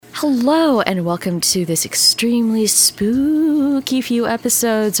Hello, and welcome to this extremely spooky few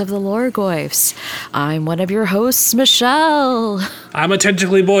episodes of the Lorgoyfs. I'm one of your hosts, Michelle. I'm a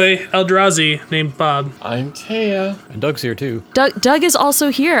tentacly boy, Eldrazi, named Bob. I'm Taya. And Doug's here too. Doug is also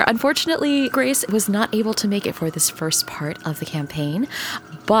here. Unfortunately, Grace was not able to make it for this first part of the campaign,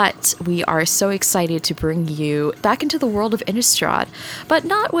 but we are so excited to bring you back into the world of Innistrad, but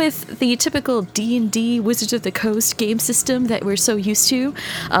not with the typical D&D Wizards of the Coast game system that we're so used to.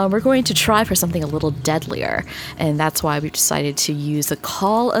 We're going to try for something a little deadlier, and that's why we've decided to use the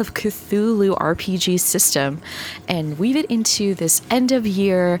Call of Cthulhu RPG system and weave it into this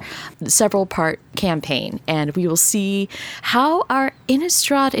end-of-year several-part campaign, and we will see how our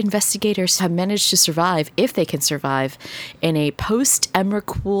Innistrad investigators have managed to survive, if they can survive, in a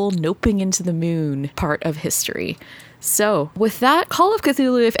post-Emrakul noping into the moon part of history. So, with that, Call of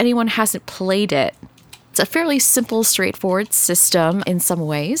Cthulhu, if anyone hasn't played it, it's a fairly simple, straightforward system in some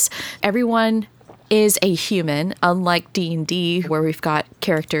ways. Everyone is a human, unlike D&D, where we've got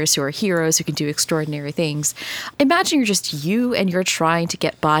characters who are heroes who can do extraordinary things. Imagine you're just you and you're trying to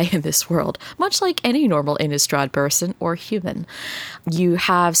get by in this world, much like any normal Innistrad person or human. You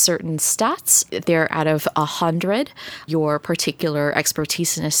have certain stats. They're out of 100. Your particular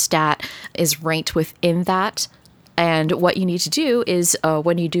expertise in a stat is ranked within that. And what you need to do is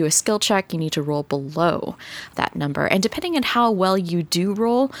when you do a skill check, you need to roll below that number. And depending on how well you do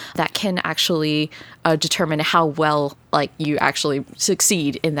roll, that can actually determine how well you actually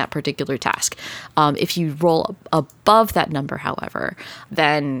succeed in that particular task. If you roll above that number, however,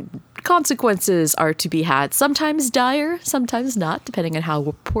 then consequences are to be had. Sometimes dire, sometimes not, depending on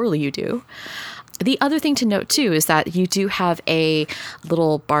how poorly you do. The other thing to note, too, is that you do have a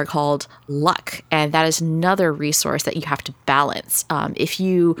little bar called luck, and that is another resource that you have to balance. If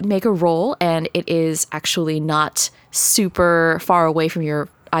you make a roll and it is actually not super far away from your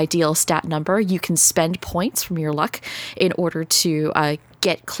ideal stat number, you can spend points from your luck in order to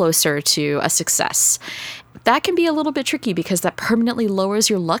get closer to a success. That can be a little bit tricky because that permanently lowers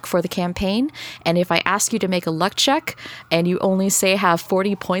your luck for the campaign. And if I ask you to make a luck check and you only say have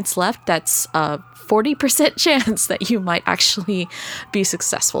 40 points left, that's a 40% chance that you might actually be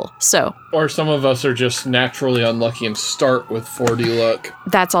successful. So, or some of us are just naturally unlucky and start with 40 luck.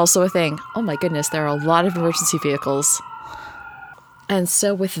 That's also a thing. Oh my goodness, there are a lot of emergency vehicles. And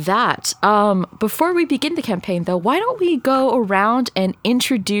so with that, before we begin the campaign, though, why don't we go around and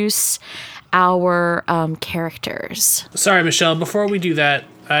introduce our characters? Sorry, Michelle, before we do that,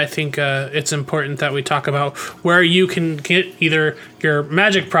 I think it's important that we talk about where you can get either your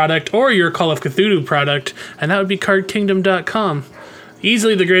Magic product or your Call of Cthulhu product, and that would be cardkingdom.com.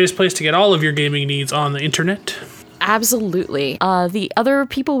 Easily the greatest place to get all of your gaming needs on the internet. Absolutely. The other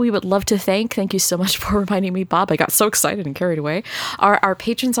people we would love to thank you so much for reminding me, Bob, I got so excited and carried away, are our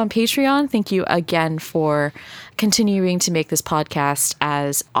patrons on Patreon. Thank you again for continuing to make this podcast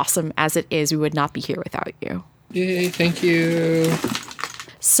as awesome as it is. We would not be here without you. Yay, thank you.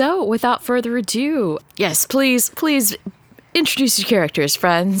 So, without further ado, yes, please introduce your characters,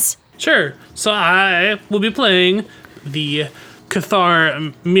 friends. Sure. So I will be playing the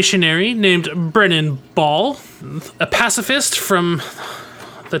Cathar missionary named Brennan Ball, a pacifist from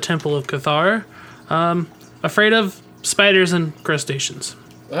the Temple of Cathar, afraid of spiders and crustaceans.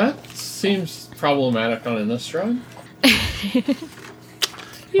 That seems problematic on Innistrad.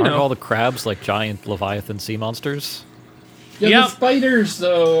 Aren't all the crabs like giant Leviathan sea monsters? Yeah, Yep. the spiders,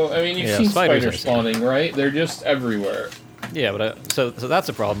 though. I mean, you've seen spiders spider spawning, right? They're just everywhere. Yeah, but so that's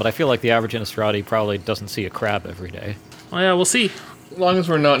a problem. But I feel like the average Innistradi probably doesn't see a crab every day. Well, yeah, we'll see. As long as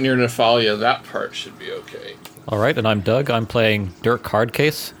we're not near Nephalia, that part should be okay. All right, and I'm Doug. I'm playing Dirk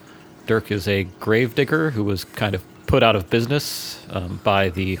Hardcase. Dirk is a gravedigger who was kind of put out of business by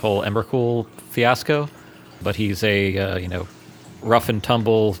the whole Emrakul fiasco, but he's a rough and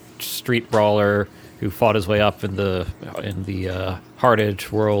tumble street brawler who fought his way up in the hard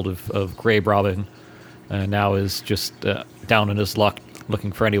edge world of grave robbing, and now is just down in his luck,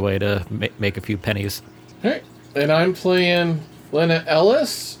 looking for any way to make a few pennies. All right. And I'm playing Lena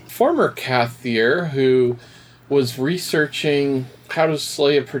Ellis, former Cathier, who was researching how to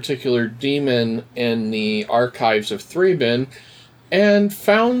slay a particular demon in the archives of Thraben, and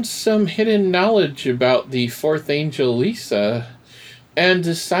found some hidden knowledge about the fourth angel Lisa, and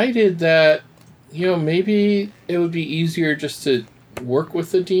decided that, maybe it would be easier just to work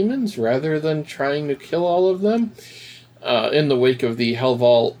with the demons rather than trying to kill all of them in the wake of the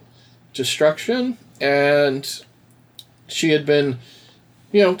Hellvault destruction. And she had been,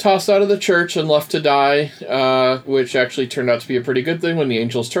 tossed out of the church and left to die, which actually turned out to be a pretty good thing when the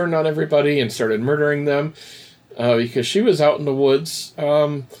angels turned on everybody and started murdering them. because she was out in the woods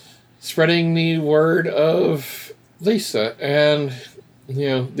spreading the word of Lisa and,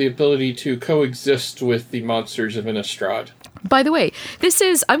 the ability to coexist with the monsters of Innistrad. By the way,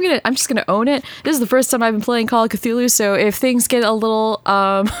 I'm just gonna own it. This is the first time I've been playing Call of Cthulhu, so if things get a little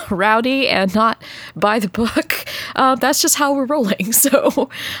rowdy and not by the book, that's just how we're rolling. So,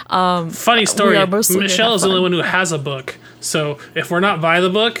 funny story. Michelle is the only one who has a book, so if we're not by the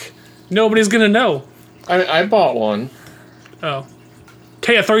book, nobody's gonna know. I bought one. Oh,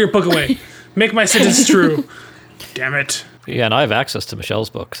 Taya, throw your book away. Make my sentence true. Damn it. Yeah, and I have access to Michelle's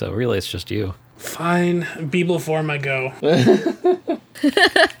book, so really it's just you. Fine, be before I go.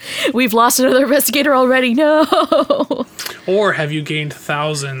 We've lost another investigator already. No. Or have you gained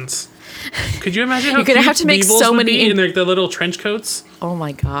thousands? Could you imagine how you're gonna have to make so many in their little trench coats? Oh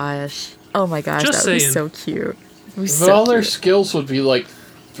my gosh! Just that would be saying. so cute. But all their skills would be like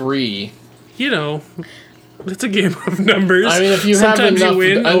 3. It's a game of numbers. I mean, if you Sometimes have enough,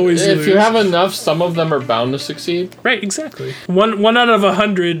 you win, always if lose. you have enough, some of them are bound to succeed. Right, exactly. One out of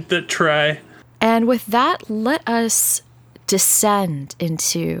 100 that try. And with that, let us descend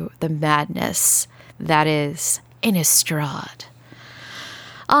into the madness that is Innistrad.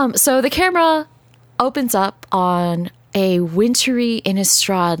 So the camera opens up on a wintry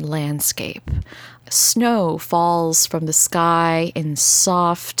Innistrad landscape. Snow falls from the sky in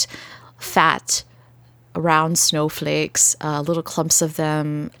soft, fat, round snowflakes, little clumps of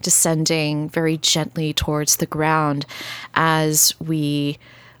them descending very gently towards the ground as we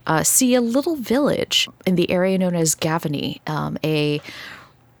see a little village in the area known as Gavany, a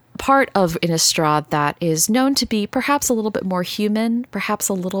part of Innistrad that is known to be perhaps a little bit more human, perhaps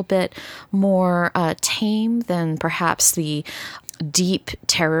a little bit more tame than perhaps the deep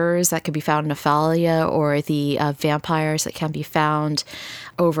terrors that can be found in Nephalia or the vampires that can be found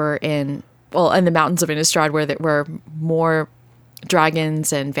over in the mountains of Innistrad where more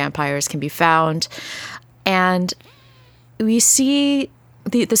dragons and vampires can be found. And we see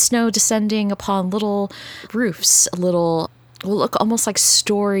the snow descending upon little roofs, look almost like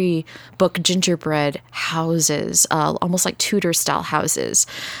storybook gingerbread houses, almost like Tudor-style houses,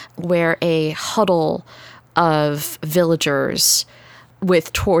 where a huddle of villagers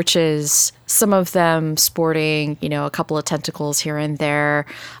with torches, some of them sporting, a couple of tentacles here and there,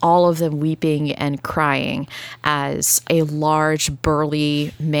 all of them weeping and crying as a large,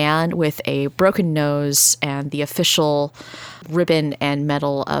 burly man with a broken nose and the official ribbon and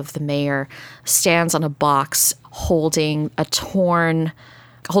medal of the mayor stands on a box holding the torn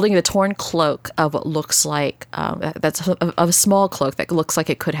cloak of what looks like that's a small cloak that looks like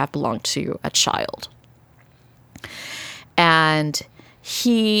it could have belonged to a child. And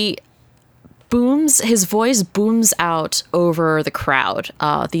his voice booms out over the crowd,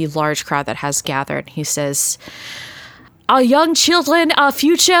 the large crowd that has gathered. He says, "Our young children are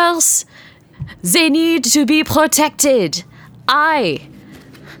futures. They need to be protected. I,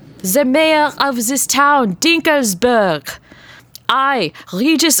 the mayor of this town, Dinkelsberg, I,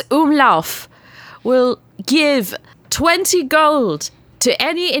 Regis Umlauf, will give 20 gold to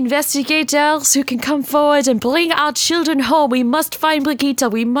any investigators who can come forward and bring our children home. We must find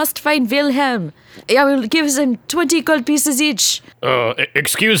Brigitte. We must find Wilhelm. I will give them 20 gold pieces each."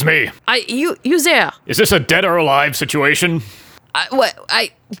 Excuse me. You there? Is this a dead or alive situation?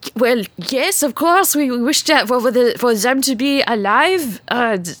 Well, yes, of course. We wish that for them to be alive.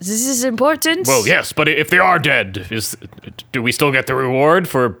 This is important. Well, yes, but if they are dead, do we still get the reward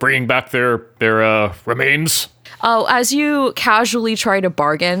for bringing back their remains? Oh, as you casually try to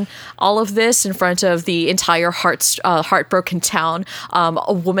bargain all of this in front of the entire heartbroken town,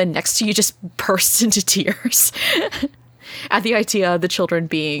 a woman next to you just bursts into tears at the idea of the children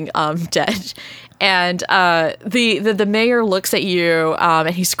being dead. And the mayor looks at you and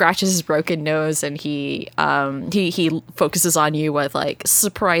he scratches his broken nose and he focuses on you with like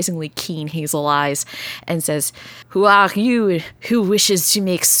surprisingly keen hazel eyes and says, "Who are you who wishes to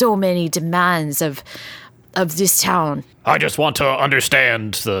make so many demands of this town?" I just want to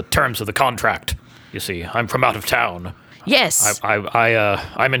understand the terms of the contract. You see, I'm from out of town. Yes.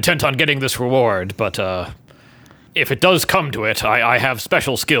 I'm intent on getting this reward, but if it does come to it, I have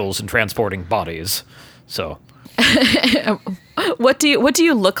special skills in transporting bodies. So. What do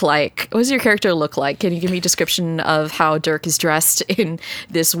you look like? What does your character look like? Can you give me a description of how Dirk is dressed on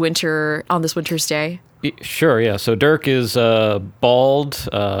this winter's day? Sure, yeah. So Dirk is bald,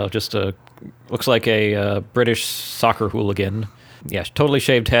 looks like a British soccer hooligan. Yeah, totally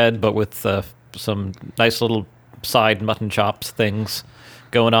shaved head, but with some nice little side mutton chops things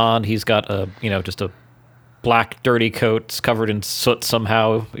going on. He's got just a black, dirty coats covered in soot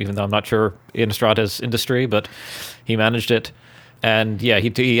somehow, even though I'm not sure Innistrad has industry, but he managed it. And yeah,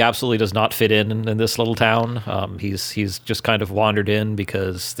 he absolutely does not fit in this little town. He's just kind of wandered in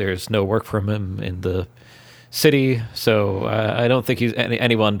because there's no work for him in the city, so I don't think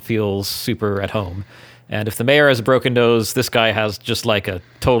anyone feels super at home. And if the mayor has a broken nose, this guy has just like a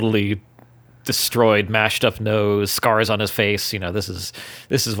totally destroyed, mashed up nose, scars on his face. This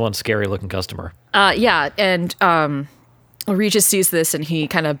is one scary looking customer. Yeah, and Regis sees this and he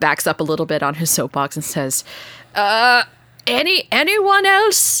kind of backs up a little bit on his soapbox and says, anyone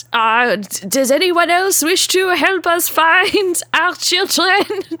else? Does anyone else wish to help us find our children?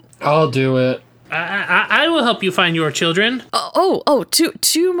 I'll do it. I will help you find your children.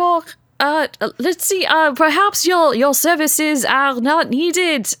 Two more. Let's see. Perhaps your services are not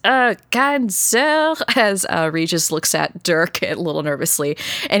needed, kind sir. As Regis looks at Dirk a little nervously,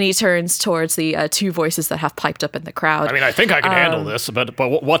 and he turns towards the two voices that have piped up in the crowd. I mean, I think I can handle this, but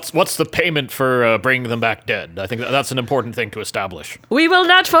what's the payment for bringing them back dead? I think that's an important thing to establish. We will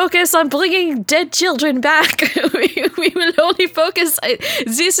not focus on bringing dead children back. we will only focus.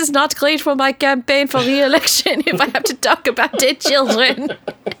 This is not great for my campaign for re-election if I have to talk about dead children.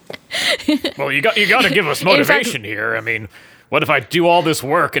 Well, you got to give us motivation here. I mean, what if I do all this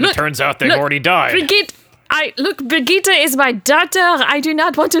work and it turns out they've already died? Brigitte is my daughter. I do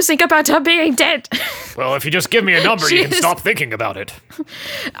not want to think about her being dead. Well, if you just give me a number, you can stop thinking about it.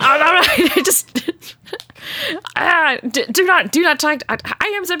 All right, just do not talk. I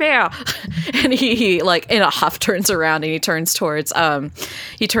am the mayor. And he like in a huff turns around and he turns towards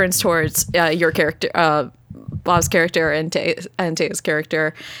your character. Bob's character and Tea's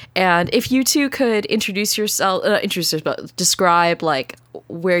character, and if you two could introduce yourself, describe like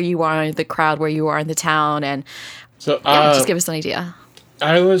where you are in the crowd, where you are in the town, and just give us an idea.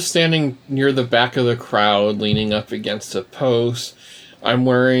 I was standing near the back of the crowd, leaning up against a post. I'm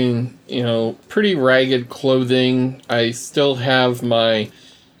wearing, pretty ragged clothing. I still have my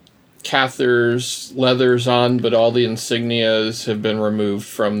Cather's leathers on, but all the insignias have been removed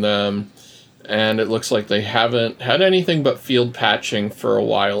from them. And it looks like they haven't had anything but field patching for a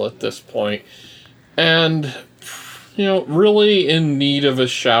while at this point. And, really in need of a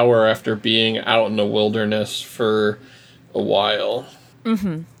shower after being out in the wilderness for a while.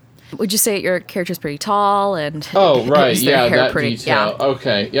 Mm-hmm. Would you say your character's pretty tall and... Oh, right, yeah, that pretty, detail. Yeah.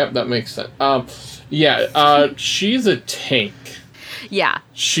 Okay, yep, that makes sense. She's a tank. Yeah.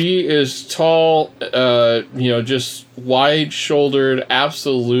 She is tall, just wide-shouldered,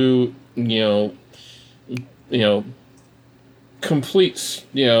 absolute... complete,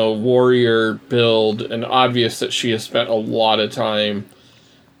 warrior build, and obvious that she has spent a lot of time,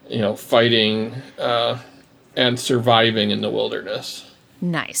 fighting and surviving in the wilderness.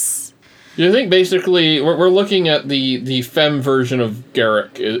 Nice. You think basically we're looking at the femme version of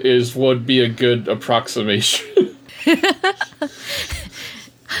Garrick would be a good approximation.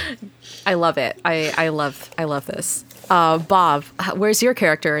 I love it. I love this. Bob, where's your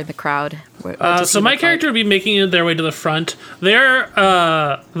character in the crowd? So my character would be making their way to the front. They're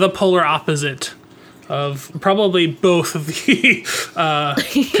the polar opposite of probably both of the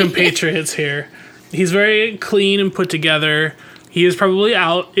compatriots here. He's very clean and put together. He is probably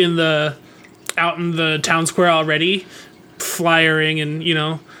out in the town square already, flyering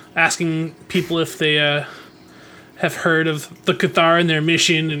and asking people if they have heard of the Cathar and their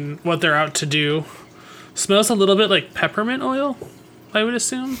mission and what they're out to do. Smells a little bit like peppermint oil, I would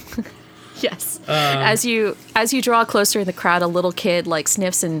assume. Yes. As you draw closer in the crowd, a little kid like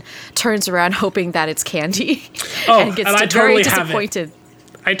sniffs and turns around hoping that it's candy. And gets very disappointed.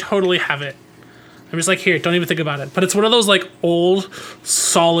 I totally have it. I'm just like, here, don't even think about it. But it's one of those like old,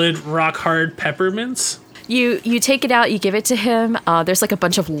 solid, rock hard peppermints. You take it out, you give it to him. There's like a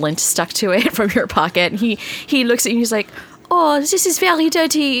bunch of lint stuck to it from your pocket. And he looks at you and he's like, oh, this is very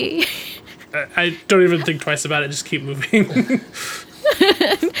dirty. I don't even think twice about it. Just keep moving.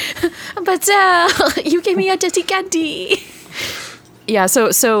 But you gave me a dirty candy. Yeah,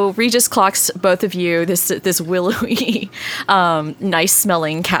 so Regis clocks both of you. This willowy, nice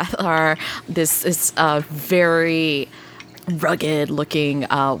smelling Cathar. This very rugged looking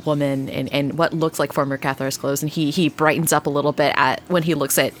woman in what looks like former Cathar's clothes, and he brightens up a little bit when he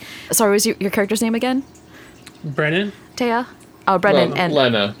looks at. Sorry, what was your character's name again? Brennan. Taya. Oh, Brennan and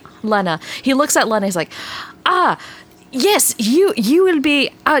Lena. He looks at Lena. He's like, yes, you will be,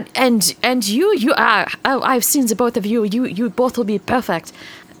 and you are. Oh, I've seen the both of you. You both will be perfect.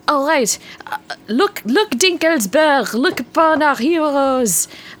 All right, look, Dinkelsberg. Look upon our heroes.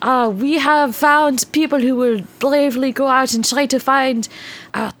 We have found people who will bravely go out and try to find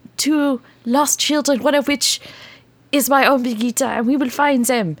two lost children, one of which is my own Brigitte, and we will find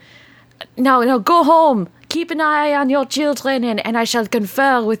them. Now go home. Keep an eye on your children, and I shall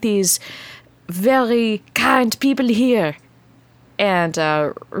confer with these very kind people here. And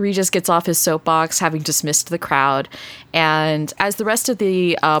Regis gets off his soapbox, having dismissed the crowd. And as the rest of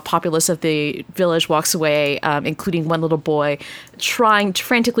the populace of the village walks away, including one little boy,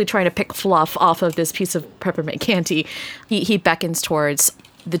 frantically trying to pick fluff off of this piece of peppermint candy, he beckons towards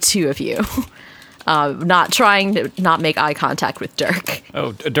the two of you, not trying to not make eye contact with Dirk.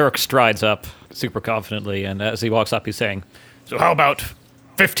 Oh, Dirk strides up super confidently, and as he walks up, he's saying, "So how about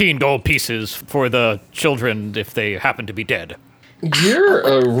 15 gold pieces for the children if they happen to be dead?" You're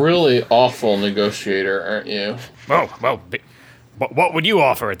a really awful negotiator, aren't you? Oh, well, what would you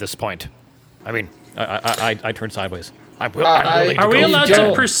offer at this point? I mean, I turn sideways. I'm willing to Are we go allowed for to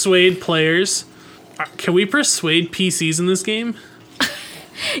gold. persuade players? Can we persuade PCs in this game?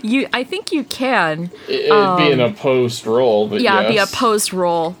 I think you can. It'd be an opposed roll, but Yeah, yes. be a post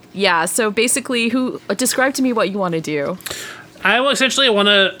roll. Yeah, so basically, describe to me what you want to do. I will essentially want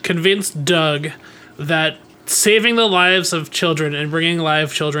to convince Doug that saving the lives of children and bringing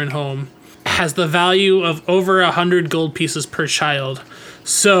live children home has the value of over 100 gold pieces per child,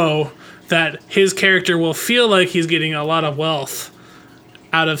 so that his character will feel like he's getting a lot of wealth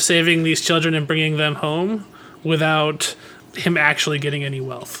out of saving these children and bringing them home without him actually getting any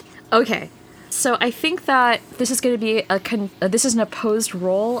wealth. Okay, so I think that this is going to be this is an opposed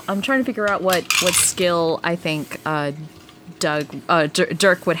roll. I'm trying to figure out what skill I think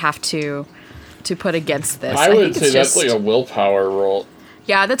Dirk would have to put against this. I would think say it's that's just- like a willpower roll.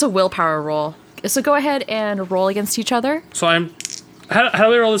 Yeah, that's a willpower roll. So go ahead and roll against each other. So how do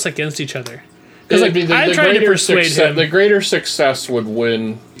we roll this against each other? Because It'd be I'm trying to persuade him. The greater success would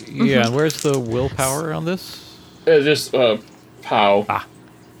win. Yeah, and where's the willpower on this? Just POW.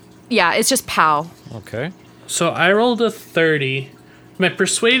 Yeah, it's just POW. Okay. So I rolled a 30. My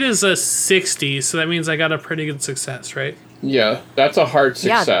persuade is a 60, so that means I got a pretty good success, right? Yeah, that's a hard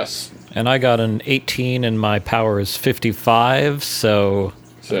Yeah. success. And I got an 18, and my power is 55, so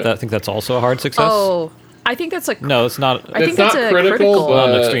So- I think that's also a hard success. Oh, I think that's a. No, it's not. I think It's that's not a critical, Not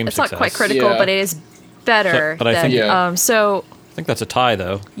an but extreme It's success. not quite critical, Yeah. but it is better. But I than, think- Yeah. So I think that's a tie,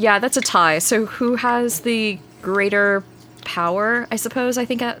 though. yeah, that's a tie. So who has the greater power? I suppose. I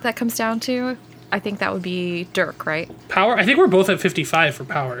think that comes down to. I think that would be Dirk, right? Power? I think we're both at 55 for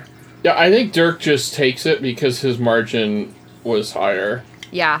power. yeah, I think Dirk just takes it because his margin was higher.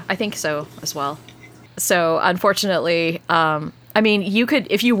 Yeah, I think so as well. So unfortunately, I mean, you could,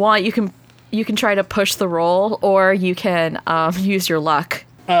 if you want, you can try to push the roll, or you can use your luck.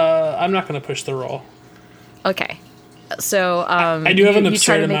 I'm not going to push the roll. Okay. So I do have an you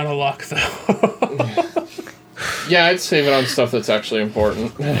try absurd to make- amount of luck, though. Yeah, I'd save it on stuff that's actually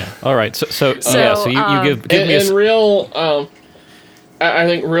important. All right, so you give me And real, I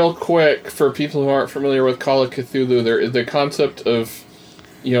think real quick, for people who aren't familiar with Call of Cthulhu, the concept of,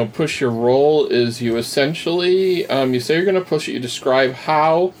 push your roll is you essentially, you say you're going to push it, you describe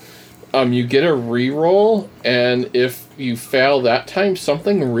how, you get a re-roll, and if you fail that time,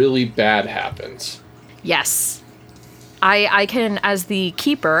 something really bad happens. Yes. I can, as the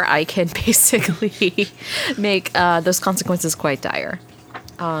keeper, I can basically make those consequences quite dire.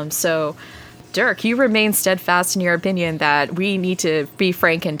 So, Dirk, you remain steadfast in your opinion that we need to be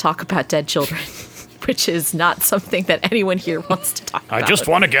frank and talk about dead children, which is not something that anyone here wants to talk about. I just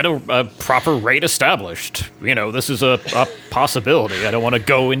want to get a proper rate established. This is a possibility. I don't want to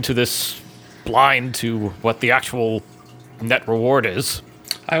go into this blind to what the actual net reward is.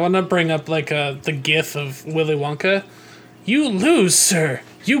 I want to bring up the gif of Willy Wonka. You lose, sir.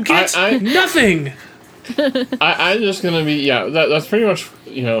 You get nothing. I'm just going to be, that's pretty much,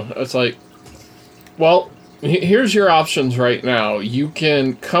 it's like, well, here's your options right now. You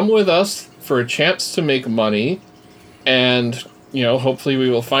can come with us for a chance to make money, and, hopefully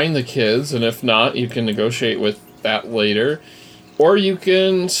we will find the kids, and if not, you can negotiate with that later. Or you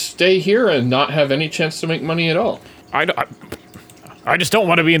can stay here and not have any chance to make money at all. I just don't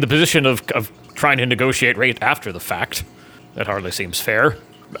want to be in the position of trying to negotiate rate after the fact. That hardly seems fair.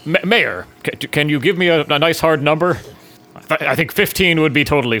 Mayor, can you give me a nice hard number? I think 15 would be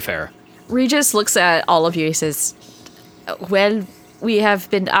totally fair. Regis looks at all of you and says, well, we have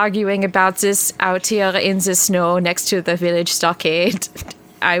been arguing about this out here in the snow next to the village stockade.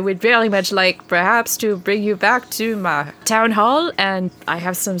 I would very much like perhaps to bring you back to my town hall, and I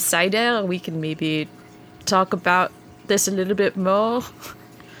have some cider. We can maybe talk about this a little bit more.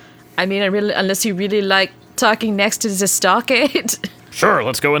 I mean, unless you really like talking next to the stockade. Sure,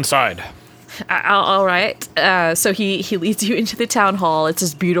 let's go inside. All right. So he leads you into the town hall. It's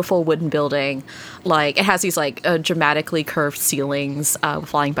this beautiful wooden building. Like, it has these, like, dramatically curved ceilings,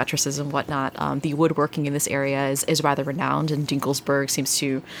 flying buttresses and whatnot. The woodworking in this area is rather renowned, and Dinklesburg seems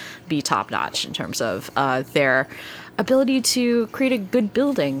to be top-notch in terms of their ability to create a good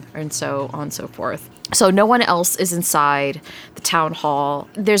building, and so on and so forth. So no one else is inside the town hall.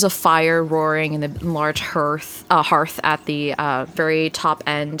 There's a fire roaring in the large hearth at the very top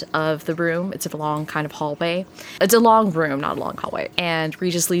end of the room. It's a long kind of hallway. It's a long room, not a long hallway. And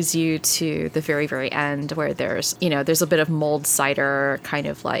Regis leads you to the very, very end where there's a bit of mulled cider kind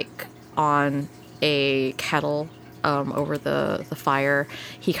of like on a kettle over the fire.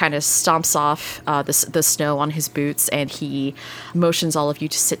 He kind of stomps off the snow on his boots, and he motions all of you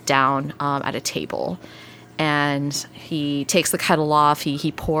to sit down at a table. And he takes the kettle off.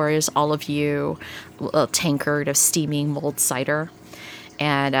 He pours all of you a tankard of steaming mulled cider,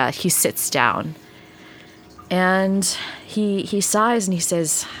 and he sits down. And he sighs and he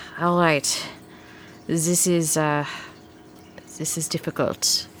says, "All right, this is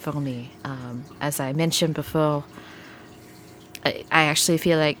difficult for me. As I mentioned before, I actually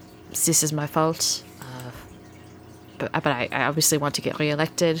feel like this is my fault, but I obviously want to get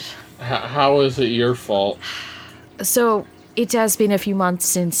reelected." How is it your fault? So it has been a few months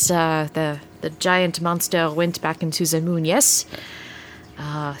since the giant monster went back into the moon, yes?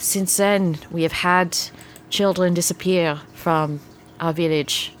 Since then, we have had children disappear from our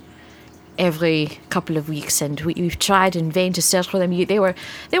village every couple of weeks, and we've tried in vain to search for them. They were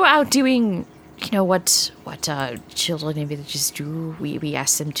out doing, what children in villages do. We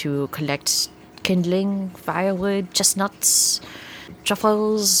asked them to collect kindling, firewood, chestnuts,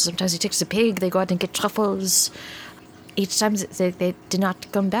 truffles. Sometimes he takes a pig, they go out and get truffles. Each time they did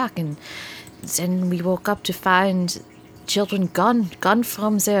not come back, and then we woke up to find children gone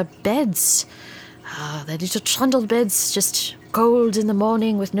from their beds. Their little trundle beds, just cold in the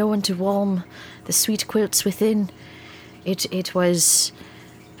morning with no one to warm the sweet quilts within. It was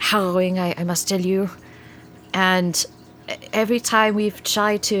harrowing, I must tell you. And every time I've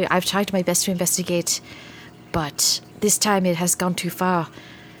tried my best to investigate, but this time it has gone too far.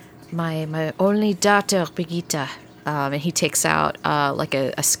 My only daughter, Brigitte, and he takes out like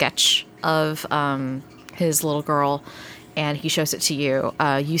a sketch of his little girl, and he shows it to you.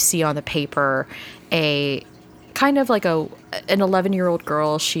 You see on the paper a kind of like an 11-year-old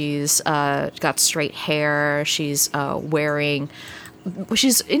girl. She's got straight hair. She's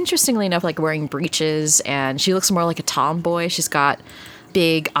interestingly enough like wearing breeches, and she looks more like a tomboy. She's got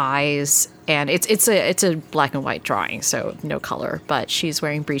big eyes, and it's a black and white drawing, so no color, but she's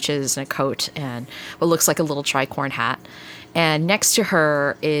wearing breeches and a coat and what looks like a little tricorn hat. And next to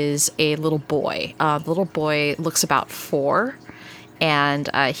her is a little boy. The little boy looks about 4, and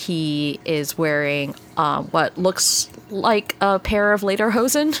he is wearing what looks like a pair of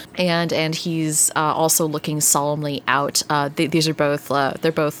lederhosen, and he's also looking solemnly out. These are both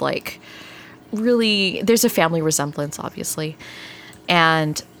they're both like really. There's a family resemblance, obviously.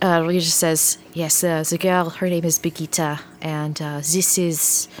 And Regis says, "Yes, the girl. Her name is Brigitte, and this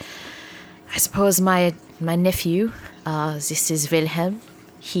is, I suppose, my nephew. This is Wilhelm.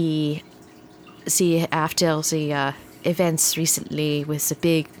 After the events recently with the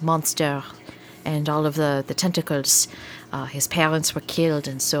big monster and all of the tentacles, his parents were killed,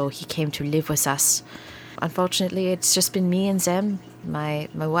 and so he came to live with us. Unfortunately, it's just been me and them. My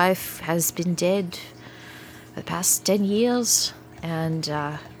wife has been dead the past 10 years, and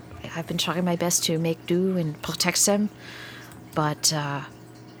I've been trying my best to make do and protect them. But,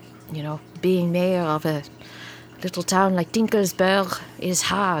 being mayor of a little town like Dinklesburg is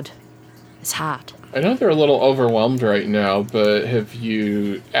hard. It's hard." I know they're a little overwhelmed right now, but have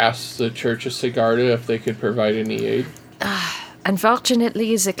you asked the Church of Sigarda if they could provide any aid?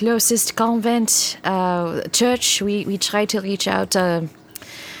 Unfortunately, the closest convent church we tried to reach out.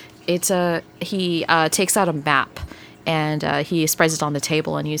 He takes out a map, and he spreads it on the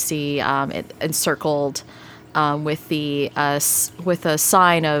table, and you see it encircled with a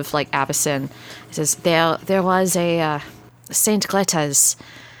sign of like Avicen. It says there was a Saint Greta's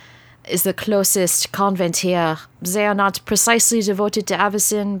is the closest convent here. They are not precisely devoted to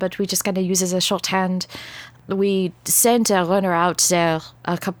Avicen, but we just kind of use it as a shorthand. We sent a runner out there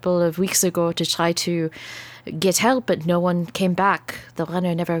a couple of weeks ago to try to get help, but no one came back. The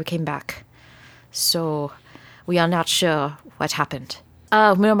runner never came back. So we are not sure what happened.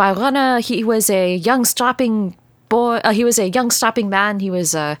 My runner, he was a young strapping boy. He was a young strapping man. He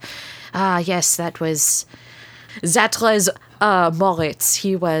was, yes, that was Moritz.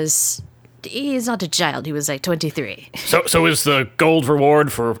 He was He is not a child. He was like 23. So is the gold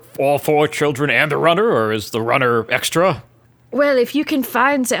reward for all 4 children and the runner, or is the runner extra? Well, if you can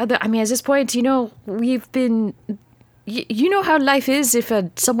find the other... I mean, at this point, we've been... You know how life is if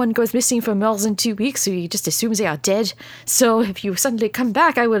someone goes missing for more than 2 weeks, so you just assume they are dead. So if you suddenly come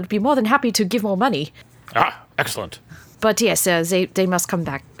back, I will be more than happy to give more money. Ah, excellent. But yes, they must come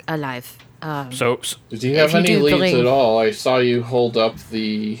back alive. So Did you have any leads at all? I saw you hold up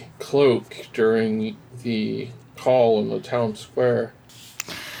the cloak during the call in the town square.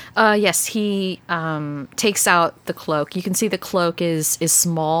 Yes, he takes out the cloak. You can see the cloak is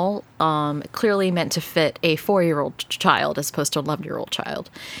small, clearly meant to fit a 4-year-old child as opposed to an 11-year-old child.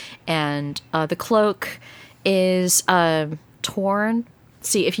 And the cloak is torn.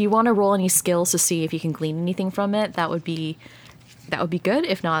 See, if you want to roll any skills to see if you can glean anything from it, that would be good.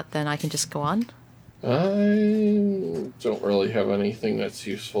 If not, then I can just go on. I don't really have anything that's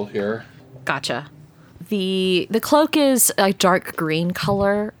useful here. Gotcha. The cloak is a dark green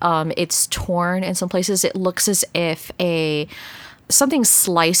color. It's torn in some places. It looks as if something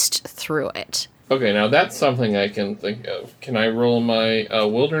sliced through it. Okay, now that's something I can think of. Can I roll my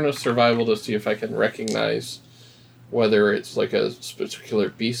wilderness survival to see if I can recognize whether it's like a particular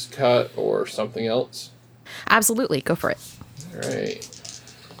beast cut or something else? Absolutely, go for it. All right.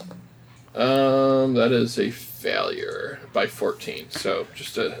 That is a failure by 14, so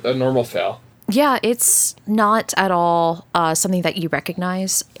just a normal fail. Yeah, it's not at all something that you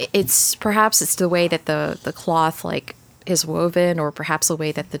recognize. It's the way that the cloth is woven, or perhaps the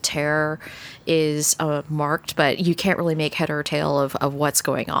way that the tear is marked, but you can't really make head or tail of what's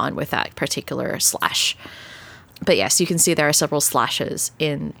going on with that particular slash. But yes, you can see there are several slashes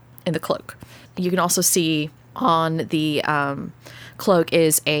in the cloak. You can also see on the cloak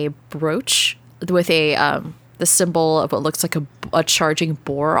is a brooch with the symbol of what looks like a charging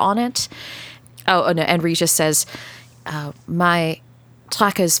boar on it. Oh, no, and Regis says, my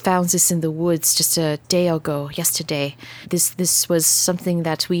trackers found this in the woods just a day ago, yesterday. This was something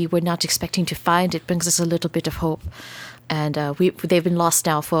that we were not expecting to find. It brings us a little bit of hope. And they've been lost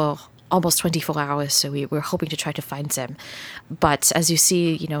now for almost 24 hours, so we're hoping to try to find them. But as you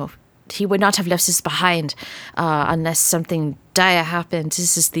see, he would not have left this behind unless something dire happened.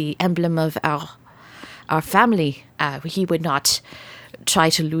 This is the emblem of our family. He would not try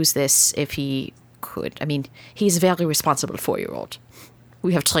to lose this if he could. I mean, he's a very responsible 4-year-old.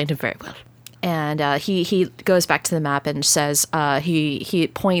 We have trained him very well. And he goes back to the map and says, he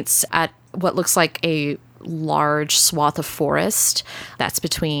points at what looks like a large swath of forest that's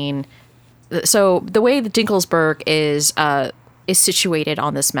between... So the way the Dinklesburg is situated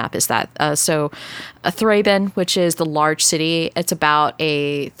on this map is that, so Thraben, which is the large city, it's about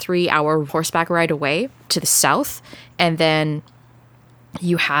a 3-hour horseback ride away to the south. And then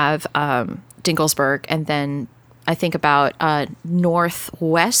you have Dinklesburg, and then I think about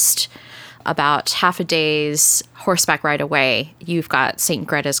northwest, about half a day's horseback ride away, you've got St.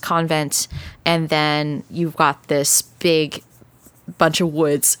 Greta's convent, and then you've got this big bunch of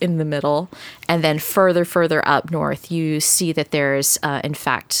woods in the middle, and then further up north you see that there's in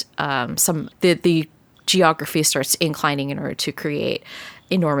fact the geography starts inclining in order to create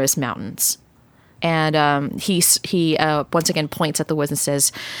enormous mountains. And he once again points at the woods and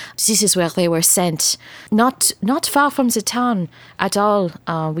says, this is where they were sent, not far from the town at all.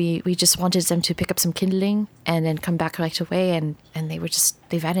 We just wanted them to pick up some kindling and then come back right away, and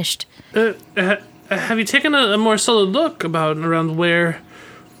they vanished. Have you taken a more solid look around where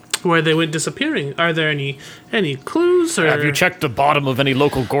they went disappearing? Are there any clues? Or have you checked the bottom of any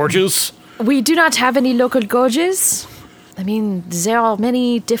local gorges? We do not have any local gorges. I mean, there are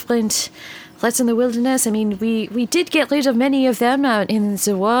many different flats in the wilderness. I mean, we did get rid of many of them in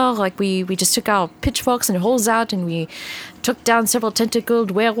the war. Like, we just took our pitchforks and holes out, and we took down several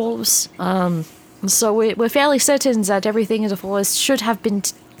tentacled werewolves. So we're fairly certain that everything in the forest should have been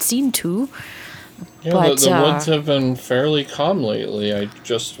seen to. Yeah, but the woods have been fairly calm lately. I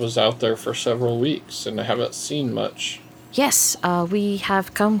just was out there for several weeks, and I haven't seen much. Yes, we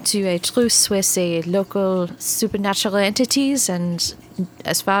have come to a truce with a local supernatural entities, and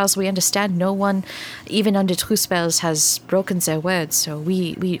as far as we understand, no one, even under truce spells, has broken their word, so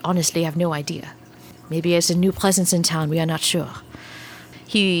we honestly have no idea. Maybe it's a new presence in town, we are not sure.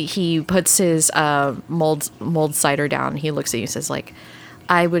 He puts his mulled cider down, he looks at you and says,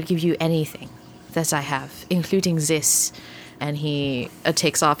 I would give you anything that I have, including this. And he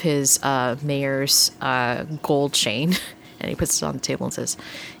takes off his mayor's gold chain, and he puts it on the table and says,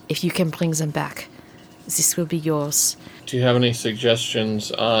 if you can bring them back, this will be yours. Do you have any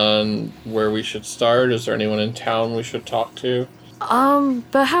suggestions on where we should start? Is there anyone in town we should talk to?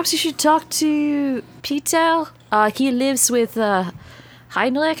 Perhaps you should talk to Peter. He lives with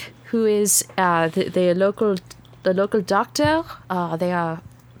Heinrich, who is the local doctor. They are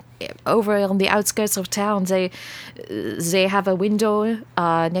over on the outskirts of town. They have a window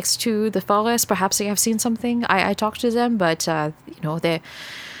next to the forest. Perhaps they have seen something. I talked to them, but they're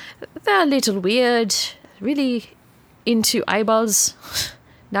a little weird. Really into eyeballs.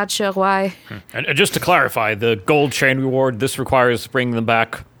 Not sure why. And just to clarify, the gold chain reward, this requires bringing them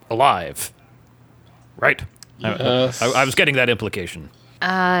back alive. Right? Yes. I was getting that implication.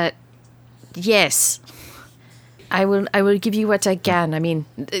 Yes. I will give you what I can. I mean,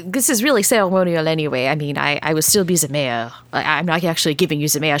 this is really ceremonial anyway. I mean, I will still be the mayor. I'm not actually giving you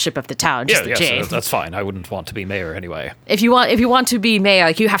the mayorship of the town, just the chain. That's fine. I wouldn't want to be mayor anyway. If you want to be mayor,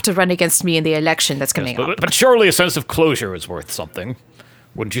 you have to run against me in the election that's coming up. But surely a sense of closure is worth something,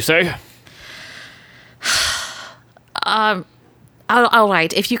 wouldn't you say? All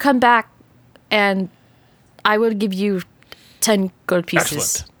right. If you come back, and I will give you 10 gold pieces.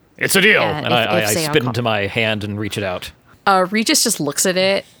 Excellent. It's a deal. Yeah, And I if they spit are into my hand and reach it out. Regis just looks at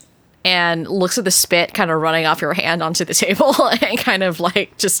it and looks at the spit kind of running off your hand onto the table and kind of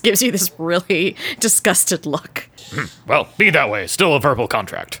like just gives you this really disgusted look. Well, be that way. Still a verbal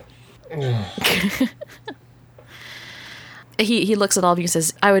contract. He looks at all of you and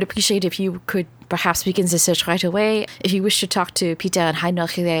says, I would appreciate if you could perhaps begin the search right away. If you wish to talk to Peter and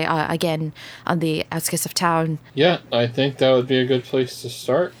Heinrich, they are again on the outskirts of town. Yeah, I think that would be a good place to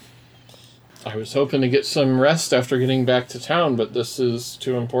start. I was hoping to get some rest after getting back to town, but this is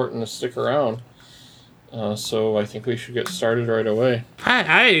too important to stick around. So I think we should get started right away.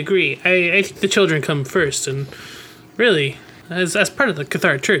 I agree. I think the children come first, and really, as part of the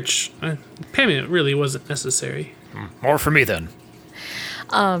Cathar Church, payment really wasn't necessary. More for me then.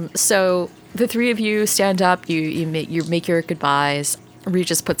 So the three of you stand up. You make your goodbyes.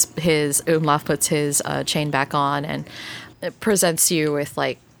 Regis Umlauf puts his chain back on and presents you with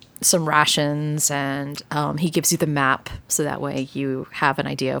like some rations, and he gives you the map so that way you have an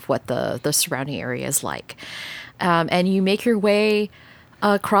idea of what the surrounding area is like. And you make your way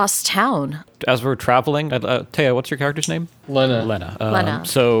across town. As we're traveling, Taya, what's your character's name? Lena. Lena.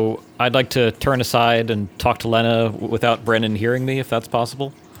 So I'd like to turn aside and talk to Lena without Brennan hearing me, if that's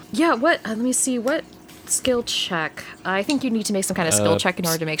possible. Yeah, what? Let me see. What skill check? I think you need to make some kind of skill check in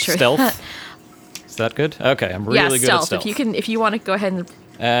order to make sure. Stealth? Is that good? Okay, I'm really good at stealth. If you want to go ahead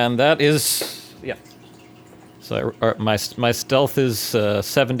and that is, yeah. So my stealth is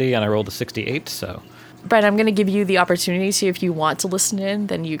 70, and I rolled a 68, so... Brett, I'm going to give you the opportunity to, if you want to listen in,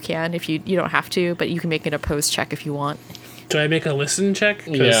 then you can. If you don't have to, but you can make an opposed check if you want. Do I make a listen check?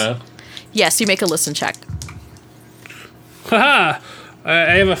 Yeah. Yes, you make a listen check. Haha! I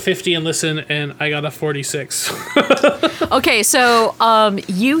have a 50 in listen, and I got a 46. Okay, so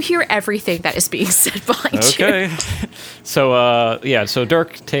you hear everything that is being said behind you. Okay. So, so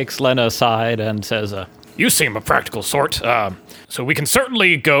Dirk takes Lena aside and says, You seem a practical sort. So we can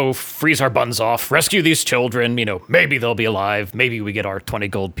certainly go freeze our buns off, rescue these children, maybe they'll be alive, maybe we get our 20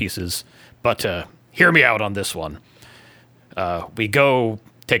 gold pieces. But hear me out on this one. We go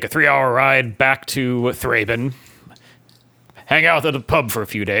take a 3-hour ride back to Thraben, hang out at a pub for a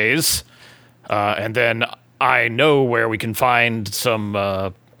few days, and then I know where we can find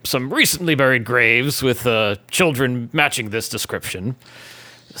some recently buried graves with children matching this description.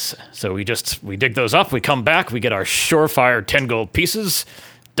 So we dig those up, we come back, we get our surefire 10 gold pieces,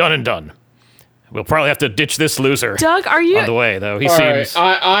 done and done. We'll probably have to ditch this loser. Doug, are you... on the way, though. He All seems...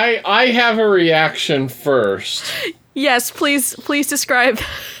 right, I have a reaction first. Yes, please describe.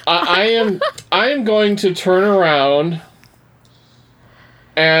 I am going to turn around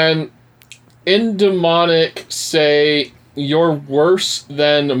and in demonic say, you're worse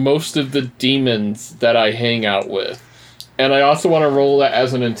than most of the demons that I hang out with. And I also want to roll that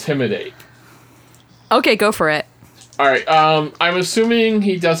as an intimidate. Okay, go for it. Alright, I'm assuming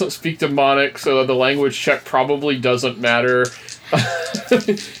he doesn't speak demonic, so the language check probably doesn't matter.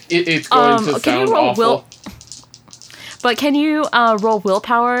 It's going to sound awful. But can you roll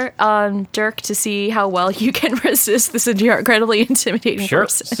willpower, Dirk, to see how well you can resist this incredibly intimidating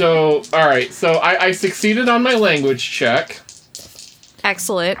person? So, alright, so I succeeded on my language check.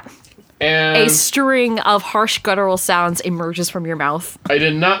 Excellent. And a string of harsh guttural sounds emerges from your mouth. I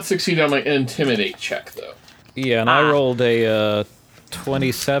did not succeed on my intimidate check, though. Yeah, and I rolled a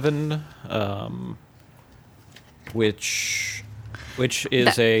 27, which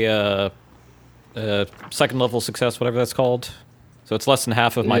is a second level success, whatever that's called. So it's less than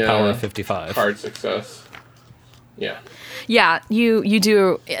half of my power of 55. Hard success. Yeah. Yeah, you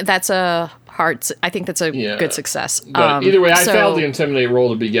do. That's a I think that's a Yeah. good success. But either way, I so- failed the intimidate roll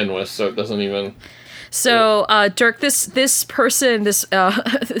to begin with, so it doesn't even. So, Dirk, this person,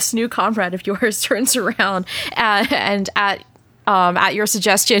 this new comrade of yours, turns around and at your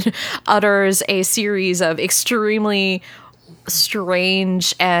suggestion, utters a series of extremely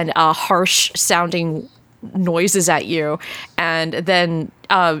strange and harsh sounding noises at you, and then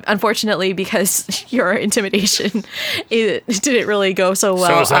unfortunately, because your intimidation it didn't really go so well.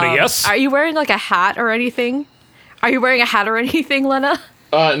 So is that a yes? Are you wearing like a hat or anything? Lena?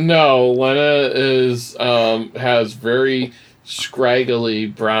 No, Lena has very scraggly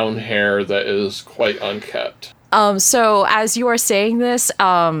brown hair that is quite unkept. So as you are saying this,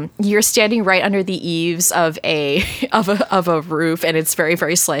 you're standing right under the eaves of a roof, and it's very,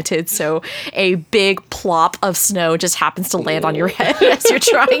 very slanted. So a big plop of snow just happens to land on your head as you're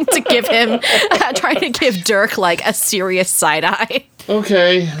trying to give Dirk like a serious side eye.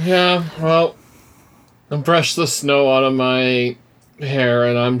 Okay, yeah, well, I brush the snow out of my hair,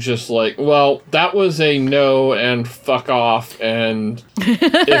 and I'm just like, well, that was a no and fuck off, and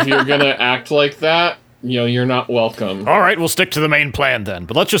if you're gonna act like that, you're not welcome. All right, we'll stick to the main plan then.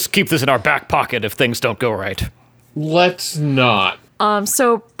 But let's just keep this in our back pocket if things don't go right. Let's not.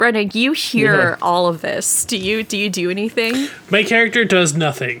 So Brendan, you hear all of this. Do you do anything? My character does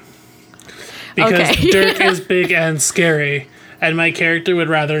nothing. Because Okay. Dirk is big and scary, and my character would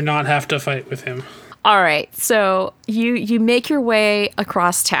rather not have to fight with him. All right, so you make your way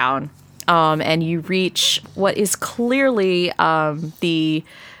across town, and you reach what is clearly the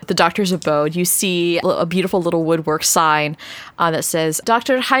doctor's abode. You see a beautiful little woodwork sign that says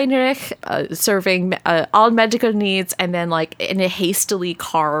Dr. Heinrich, serving all medical needs, and then like in a hastily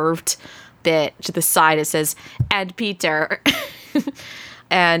carved bit to the side it says, and Peter.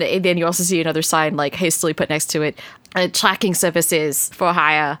 And then you also see another sign like hastily put next to it, tracking services for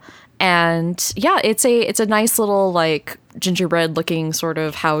hire. And yeah, it's a nice little like gingerbread looking sort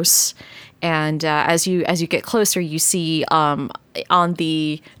of house. And as you get closer, you see on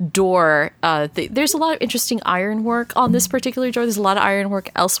the door, there's a lot of interesting ironwork on this particular door. There's a lot of ironwork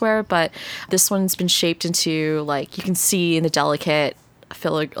elsewhere, but this one's been shaped into like you can see in the delicate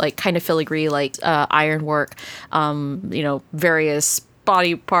kind of filigree ironwork. Various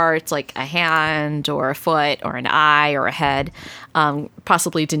body parts like a hand or a foot or an eye or a head,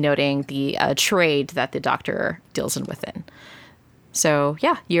 possibly denoting the trade that the doctor deals in within. So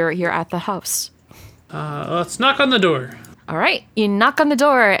yeah, you're at the house. Let's knock on the door. All right, you knock on the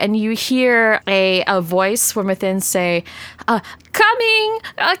door and you hear a voice from within say, "Coming,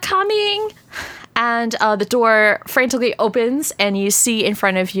 coming." And the door frantically opens, and you see in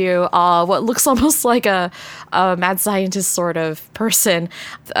front of you what looks almost like a mad scientist sort of person.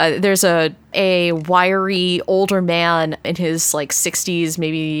 There's a wiry older man in his like 60s,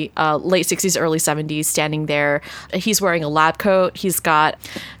 maybe late 60s, early 70s, standing there. He's wearing a lab coat. He's got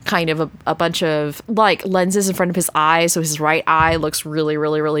kind of a bunch of like lenses in front of his eyes, so his right eye looks really,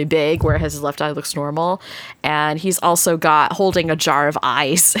 really, really big, whereas his left eye looks normal. And he's also holding a jar of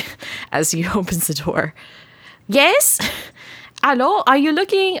ice as he opens the door. Yes? Hello? Are you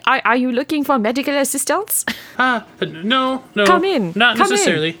looking for medical assistance? No. Come in. Not Come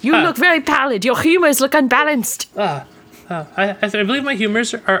necessarily. In. You look very pallid. Your humors look unbalanced. I believe my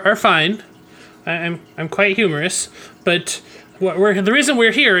humors are fine. I'm quite humorous, but the reason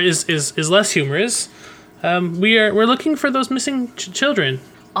we're here is less humorous. We're looking for those missing children.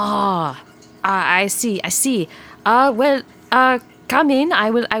 I see. Come in. I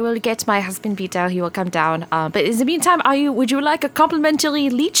will get my husband Peter. He will come down. But in the meantime, would you like a complimentary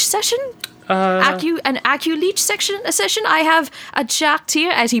leech session? An acu leech session. I have a jacked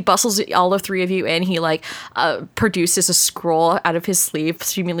here as he bustles all the three of you in. He like produces a scroll out of his sleeve,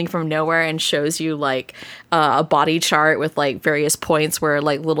 seemingly from nowhere, and shows you like a body chart with like various points where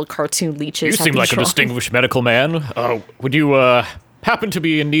like little cartoon leeches. You seem like a distinguished medical man. Would you happen to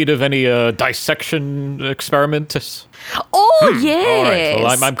be in need of any dissection experiments? Oh yes. All right.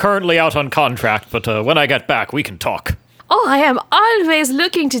 Well, I'm currently out on contract, but when I get back, we can talk. Oh, I am always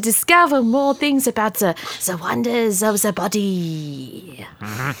looking to discover more things about the wonders of the body.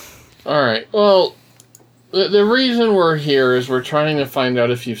 Mm-hmm. All right. Well, the reason we're here is we're trying to find out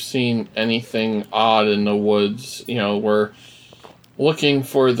if you've seen anything odd in the woods. We're looking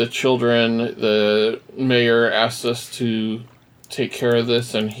for the children. The mayor asked us to take care of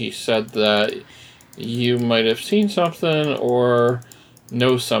this, and he said that you might have seen something or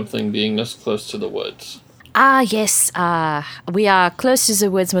know something being this close to the woods. Yes. We are close to the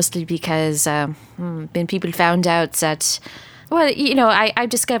woods mostly because when people found out that, I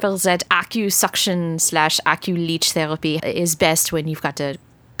discovered that acu-suction / acu-leech therapy is best when you've got a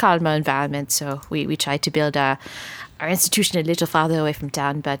calmer environment. So we tried to build our institution a little farther away from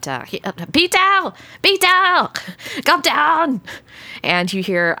town. But Peter, come down! And you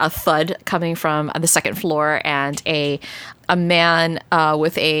hear a thud coming from the second floor, and a man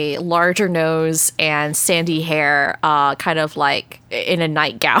with a larger nose and sandy hair, kind of like in a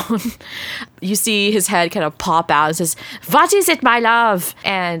nightgown. You see his head kind of pop out and says, "What is it, my love?"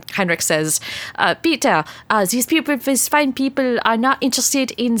 And Heinrich says, "Peter, these fine people are not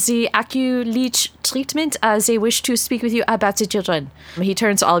interested in the acu-leech treatment. They wish to speak with you about the children." He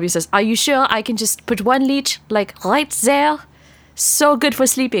turns to all of you and says, "Are you sure I can just put one leech, like, right there? So good for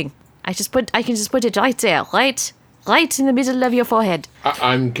sleeping. I can just put it right there, right in the middle of your forehead."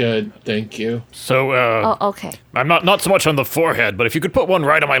 I'm good, thank you. So, Okay. I'm not so much on the forehead, but if you could put one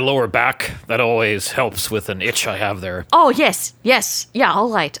right on my lower back, that always helps with an itch I have there. Oh, yes. Yeah,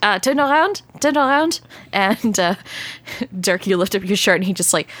 all right. Turn around. And Dirk, you lift up your shirt, and he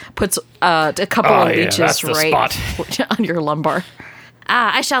just, like, puts a couple of leeches that's the right spot. on your lumbar.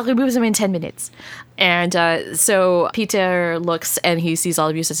 I shall remove them in 10 minutes. And so Peter looks, and he sees all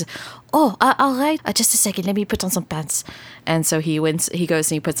of you and says, "Oh, all right. Just a second. Let me put on some pants." And so he goes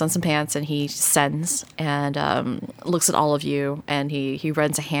and he puts on some pants, and he sends and looks at all of you, and he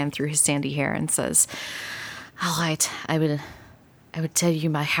runs a hand through his sandy hair and says, "All right, I would tell you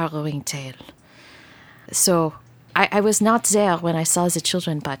my harrowing tale. So I was not there when I saw the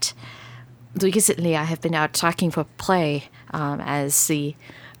children, but recently I have been out tracking for prey as the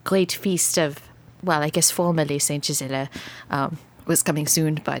great feast of, well, I guess formerly Saint Gisela was coming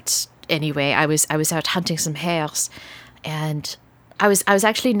soon, but anyway, I was out hunting some hares, and I was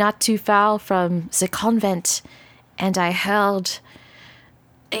actually not too far from the convent, and I heard,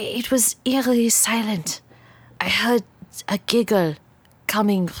 it was eerily silent. I heard a giggle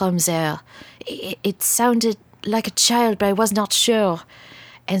coming from there. It sounded like a child, but I was not sure,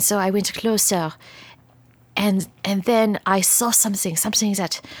 and so I went closer. And then I saw something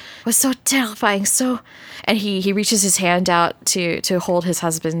that was so terrifying. And he reaches his hand out to hold his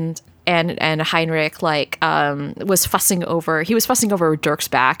husband, and Heinrich was fussing over Dirk's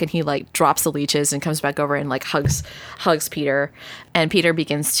back, and he like drops the leeches and comes back over and like hugs Peter, and Peter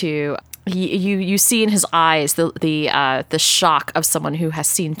begins to. You see in his eyes the shock of someone who has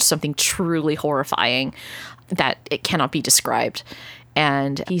seen something truly horrifying that it cannot be described,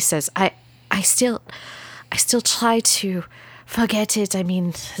 and he says, I still try to forget it. I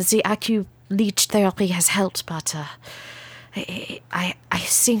mean, the acu-leech therapy has helped, but I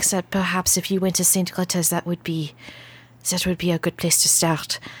think that perhaps if you went to St. Greta's, that would be a good place to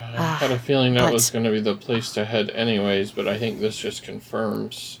start. I had a feeling that was going to be the place to head anyways, but I think this just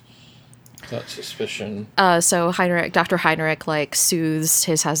confirms that suspicion. So Dr. Heinrich like soothes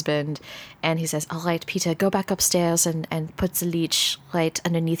his husband, and he says, "All right, Peter, go back upstairs and put the leech right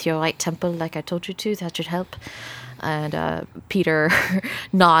underneath your right temple like I told you to. That should help." And Peter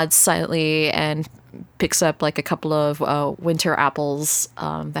nods silently and picks up like a couple of winter apples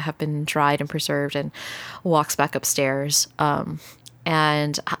that have been dried and preserved, and walks back upstairs.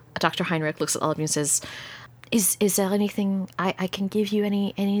 And Dr. Heinrich looks at all of you and says, Is there anything I can give you?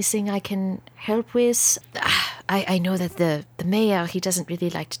 Anything I can help with? I know that the mayor, he doesn't really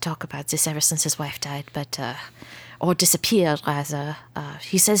like to talk about this ever since his wife died, but or disappeared rather.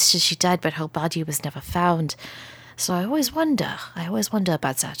 He says she died, but her body was never found. So I always wonder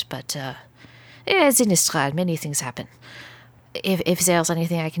about that. But it's Innistrad. Many things happen. If there's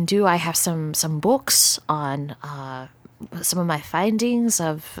anything I can do, I have some books on some of my findings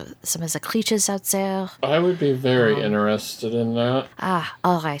of some of the creatures out there. I would be very interested in that.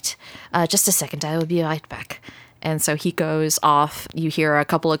 All right. Just a second. I will be right back. And so he goes off. You hear a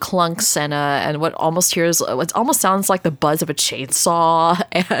couple of clunks and what almost sounds like the buzz of a chainsaw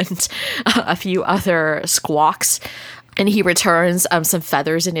and a few other squawks. And he returns some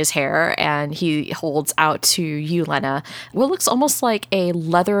feathers in his hair, and he holds out to you, Lena, what looks almost like a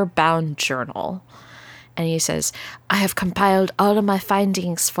leather-bound journal. And he says, "I have compiled all of my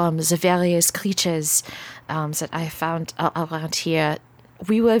findings from the various creatures that I found around here.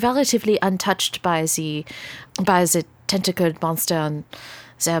 We were relatively untouched by the tentacled monster and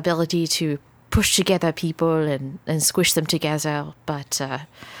their ability to push together people and squish them together. But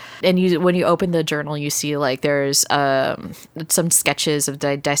when you open the journal, you see like there's some sketches of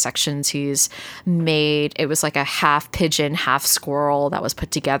the dissections he's made. It was like a half pigeon, half squirrel that was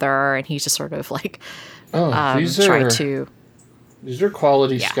put together, and he's just sort of like these are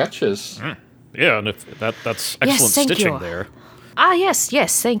quality sketches. Yeah, and that's excellent stitching there.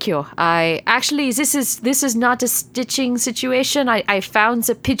 Yes, thank you. This is not a stitching situation. I found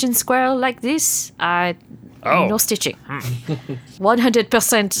the pigeon squirrel like this. Oh. No stitching.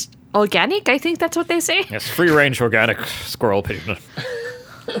 100% organic, I think that's what they say. Yes, free-range organic squirrel pigeon.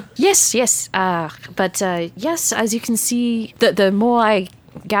 Yes. Yes, as you can see, the more I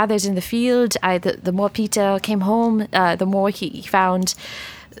gathered in the field, the more Peter came home, the more he found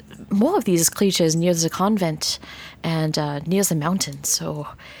more of these creatures near the convent and near the mountains. So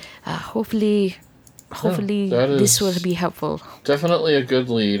hopefully this will be helpful. Definitely a good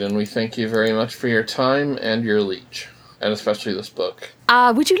lead, and we thank you very much for your time and your leech, and especially this book.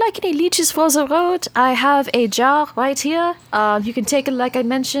 Would you like any leeches for the road? I have a jar right here. You can take it like I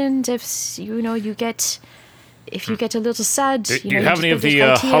mentioned if you get a little sad. Do you have any of the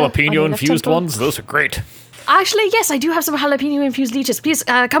jalapeno-infused ones? Those are great. Actually, yes, I do have some jalapeno-infused leeches. Please,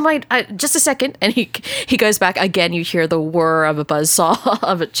 come right, just a second. And he goes back. Again, you hear the whir of a buzzsaw,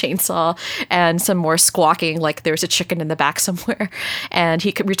 of a chainsaw, and some more squawking, like there's a chicken in the back somewhere. And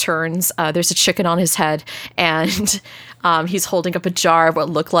he returns. There's a chicken on his head, and he's holding up a jar of what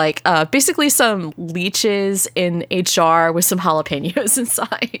look like basically some leeches in a jar with some jalapenos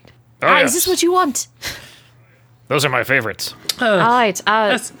inside. Oh, yes. Is this what you want? Those are my favorites. All right.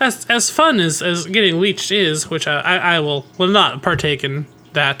 As fun as getting leeched is, which I will not partake in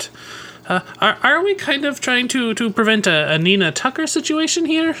that. Are we kind of trying to prevent a Nina Tucker situation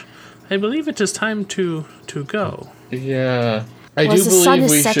here? I believe it is time to go. Yeah. I Well, do the sun believe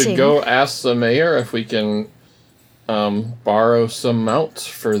is we setting. should go ask the mayor if we can borrow some mounts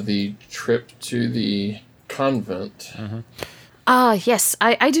for the trip to the convent. Yes.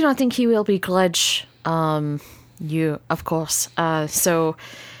 I do not think he will begrudge you, of course. So,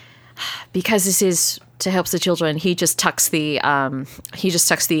 because this is to help the children, he just tucks the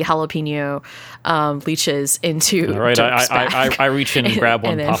jalapeno leeches into. All right, Dirk's bag. I reach in and grab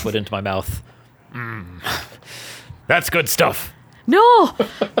one, and then- pop it into my mouth. That's good stuff. No,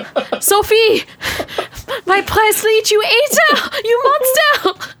 Sophie, my press leech, you ate her, you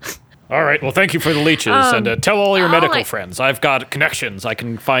monster! All right, well, thank you for the leeches, and tell all your medical right. friends. I've got connections. I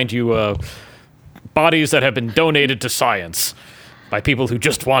can find you bodies that have been donated to science by people who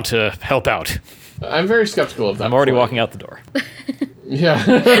just want to help out. I'm very skeptical of that. I'm already point. walking out the door.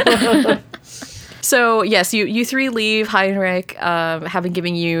 Yeah. So yes, you three leave. Heinrich, having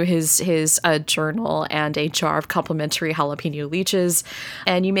given you his journal and a jar of complimentary jalapeno leeches,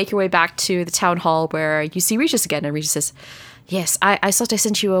 and you make your way back to the town hall where you see Regis again. And Regis says, "Yes, I thought I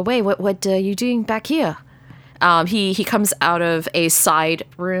sent you away. What are you doing back here?" He comes out of a side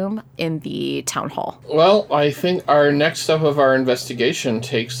room in the town hall. Well, I think our next step of our investigation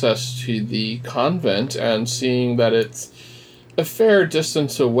takes us to the convent, and seeing that it's a fair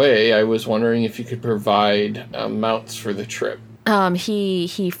distance away, I was wondering if you could provide mounts for the trip.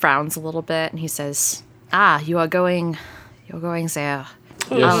 He frowns a little bit and he says, you're going there. Yes,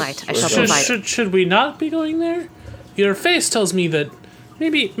 All right, I shall we're going. provide. Should we not be going there? Your face tells me that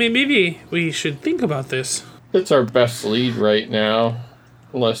maybe we should think about this. It's our best lead right now,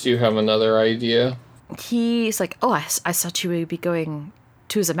 unless you have another idea. He's like, I thought you would be going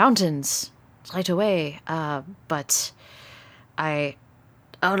to the mountains right away. But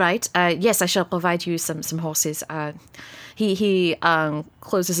all right. Yes, I shall provide you some horses. He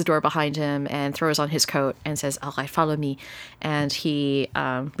closes the door behind him and throws on his coat and says, all right, follow me. And he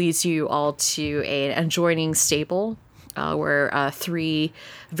leads you all to an adjoining stable where three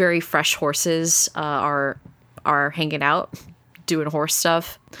very fresh horses are hanging out, doing horse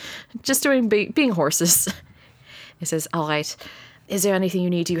stuff, just being horses. He says, all right, is there anything you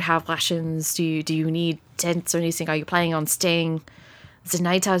need? Do you have rations? Do you need tents or anything? Are you planning on staying the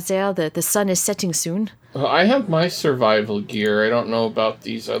night out there? The sun is setting soon. Well, I have my survival gear. I don't know about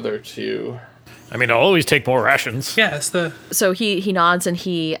these other two. I mean, I'll always take more rations. Yes, So he nods and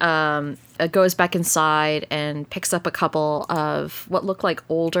he goes back inside and picks up a couple of what look like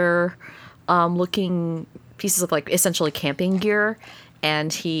older looking pieces of like essentially camping gear,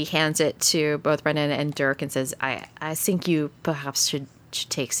 and he hands it to both Brennan and Dirk and says, I think you perhaps should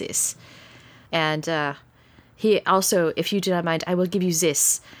take this. And he also, if you do not mind, I will give you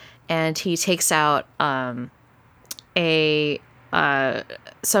this. And he takes out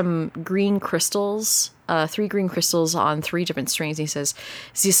some green crystals, 3 green crystals on 3 different strings. He says,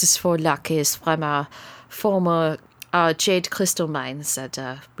 this is for luck. It's from our former jade crystal mines that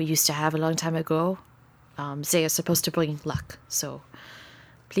we used to have a long time ago. They are supposed to bring luck, so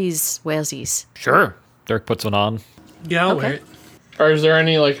please wear these. Sure. Dirk puts one on. yeah, I'll Okay. wear it. Or is there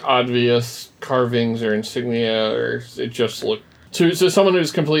any like obvious carvings or insignia, or is it just look to someone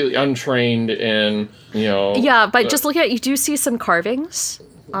who's completely untrained in, Yeah, but just looking at it, you do see some carvings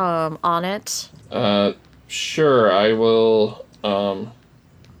on it. Sure, I will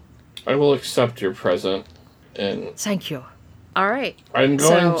accept your present. And Thank you. All right. I'm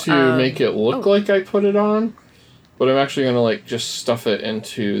going to make it look like I put it on, but I'm actually going to like just stuff it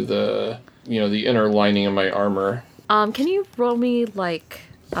into the inner lining of my armor. Can you roll me like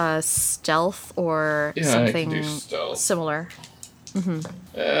stealth or something I can do stealth. similar?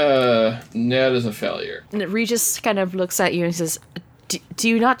 That is a failure. And Regis kind of looks at you and says, "Do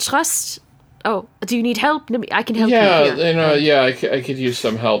you not trust? Oh, do you need help? I can help you." Yeah, I could use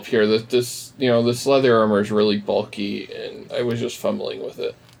some help here. This leather armor is really bulky, and I was just fumbling with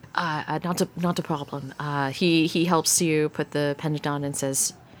it. Not a problem. He helps you put the pendant on and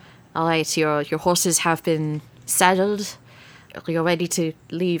says, "All right, your horses have been saddled. You're ready to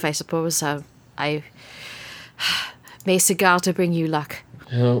leave, I suppose. I may cigar to bring you luck."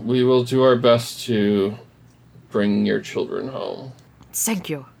 We will do our best to bring your children home. Thank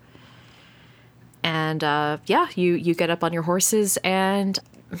you. And you get up on your horses, and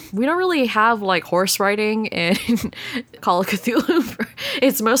we don't really have like horse riding in Call of Cthulhu.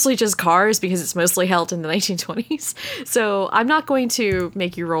 It's mostly just cars because it's mostly held in the 1920s. So I'm not going to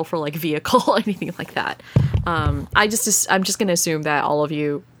make you roll for like vehicle or anything like that. I'm just going to assume that all of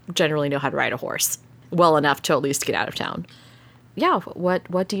you generally know how to ride a horse well enough to at least get out of town. Yeah,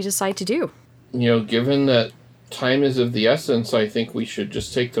 what do you decide to do? Given that time is of the essence, I think we should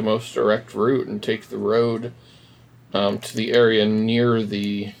just take the most direct route and take the road to the area near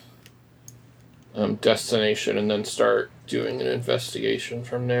the destination, and then start doing an investigation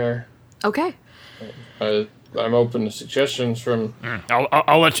from there. Okay. I'm open to suggestions from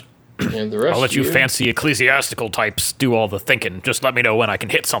I'll let the rest. I'll let you of fancy ecclesiastical types do all the thinking. Just let me know when I can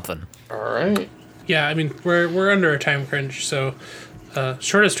hit something. All right. Yeah, I mean, we're under a time crunch, so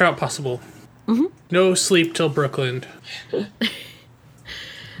shortest route possible. Mm-hmm. No sleep till Brooklyn.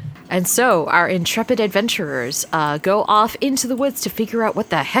 And so our intrepid adventurers go off into the woods to figure out what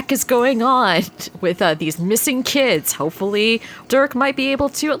the heck is going on with these missing kids. Hopefully, Dirk might be able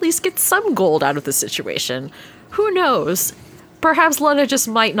to at least get some gold out of the situation. Who knows? Perhaps Lena just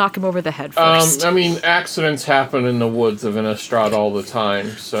might knock him over the head first. Accidents happen in the woods of Innistrad all the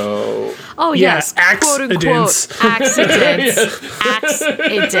time, so... Oh, yeah, yes. Quote-unquote accidents.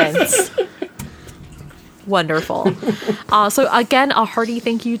 Accidents. Wonderful. So again, a hearty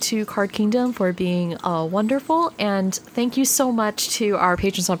thank you to Card Kingdom for being wonderful, and thank you so much to our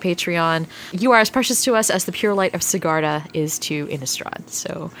patrons on Patreon. You are as precious to us as the pure light of Sigarda is to Innistrad,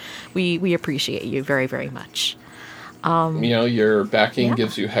 so we appreciate you very, very much. Your backing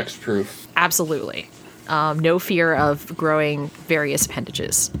gives you hexproof. Absolutely. No fear of growing various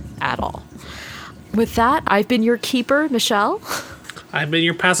appendages at all. With that, I've been your keeper, Michelle. I've been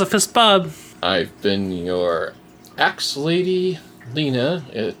your pacifist, Bob. I've been your axe lady, Lena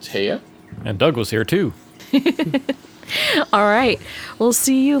Taya. And Doug was here too. All right. We'll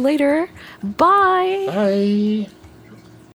see you later. Bye. Bye.